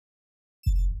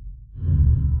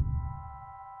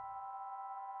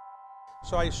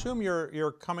So I assume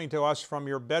you're coming to us from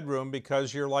your bedroom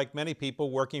because you're like many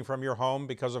people working from your home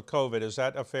because of COVID. Is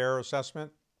that a fair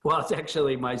assessment? Well, it's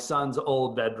actually my son's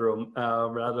old bedroom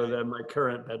rather than my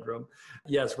current bedroom.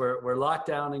 Yes, we're locked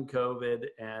down in COVID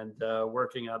and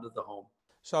working out of the home.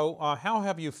 So how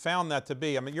have you found that to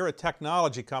be? I mean, you're a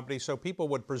technology company, so people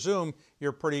would presume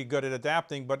you're pretty good at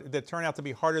adapting, but did it turn out to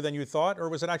be harder than you thought, or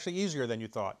was it actually easier than you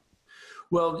thought?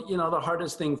 Well, the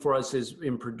hardest thing for us is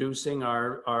in producing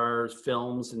our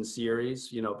films and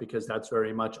series, because that's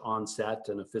very much on set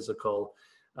in a physical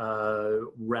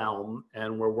realm,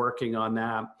 and we're working on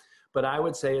that. But I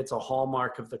would say it's a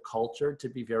hallmark of the culture to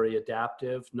be very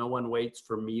adaptive. No one waits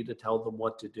for me to tell them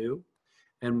what to do.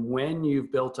 And when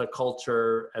you've built a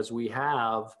culture, as we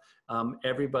have,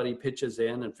 everybody pitches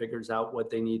in and figures out what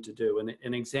they need to do. And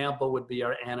an example would be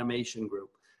our animation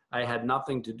group. I had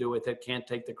nothing to do with it, can't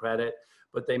take the credit,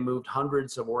 but they moved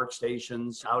hundreds of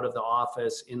workstations out of the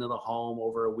office into the home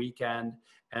over a weekend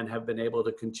and have been able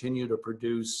to continue to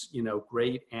produce,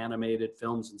 great animated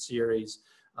films and series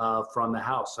from the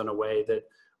house in a way that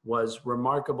was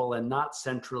remarkable and not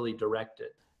centrally directed.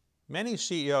 Many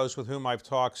CEOs with whom I've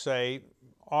talked say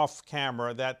off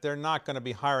camera that they're not going to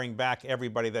be hiring back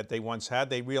everybody that they once had.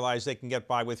 They realize they can get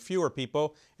by with fewer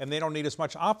people and they don't need as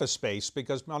much office space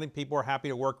because many people are happy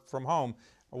to work from home.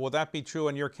 Will that be true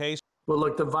in your case? Well,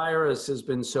 look, the virus has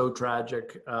been so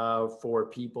tragic for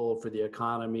people, for the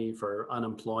economy, for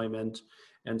unemployment,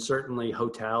 and certainly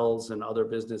hotels and other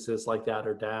businesses like that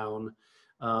are down.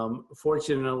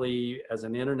 Fortunately, as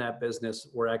an internet business,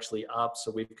 we're actually up. So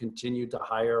we've continued to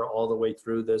hire all the way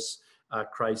through this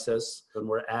crisis, and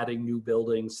we're adding new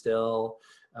buildings still.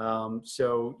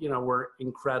 So, we're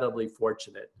incredibly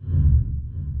fortunate.